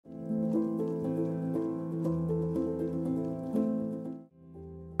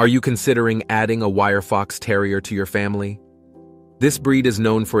Are you considering adding a Wire Fox Terrier to your family? This breed is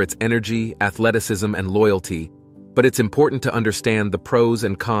known for its energy, athleticism, and loyalty, but it's important to understand the pros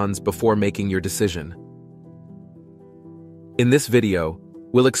and cons before making your decision. In this video,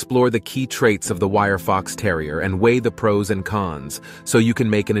 we'll explore the key traits of the Wire Fox Terrier and weigh the pros and cons so you can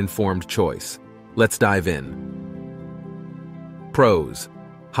make an informed choice. Let's dive in. Pros: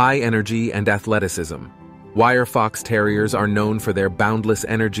 high energy and athleticism. Wire Fox Terriers are known for their boundless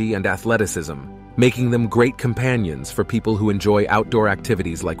energy and athleticism, making them great companions for people who enjoy outdoor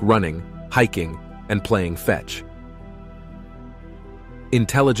activities like running, hiking, and playing fetch.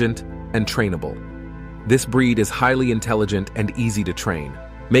 Intelligent and trainable. This breed is highly intelligent and easy to train,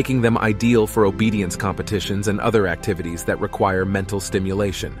 making them ideal for obedience competitions and other activities that require mental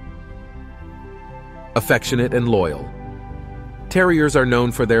stimulation. Affectionate and loyal. Terriers are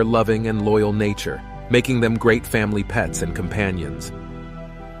known for their loving and loyal nature, making them great family pets and companions.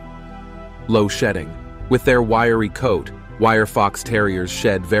 Low shedding. With their wiry coat, Wire Fox Terriers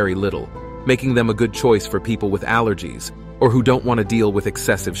shed very little, making them a good choice for people with allergies or who don't want to deal with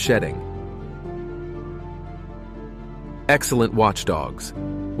excessive shedding. Excellent watchdogs.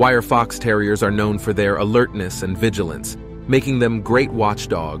 Wire Fox Terriers are known for their alertness and vigilance, making them great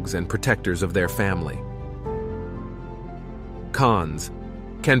watchdogs and protectors of their family. Cons: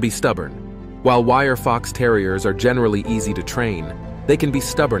 can be stubborn. While Wire Fox Terriers are generally easy to train, they can be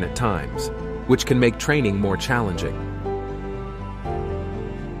stubborn at times, which can make training more challenging.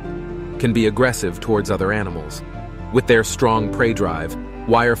 Can be aggressive towards other animals. With their strong prey drive,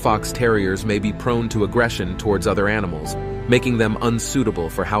 Wire Fox Terriers may be prone to aggression towards other animals, making them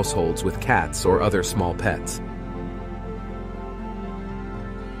unsuitable for households with cats or other small pets.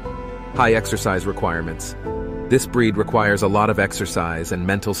 High exercise requirements. This breed requires a lot of exercise and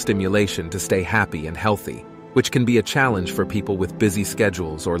mental stimulation to stay happy and healthy, which can be a challenge for people with busy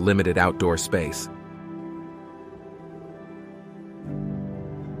schedules or limited outdoor space.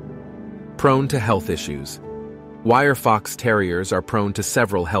 Prone to health issues. Wire Fox Terriers are prone to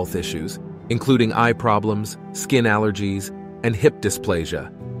several health issues, including eye problems, skin allergies, and hip dysplasia,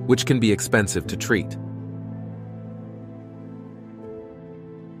 which can be expensive to treat.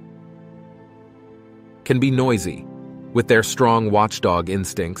 Can be noisy. With their strong watchdog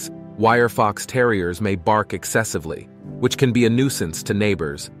instincts, Wire Fox Terriers may bark excessively, which can be a nuisance to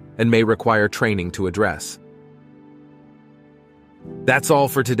neighbors and may require training to address. That's all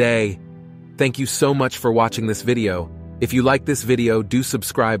for today. Thank you so much for watching this video. If you like this video, do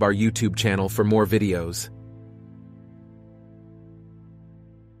subscribe our YouTube channel for more videos.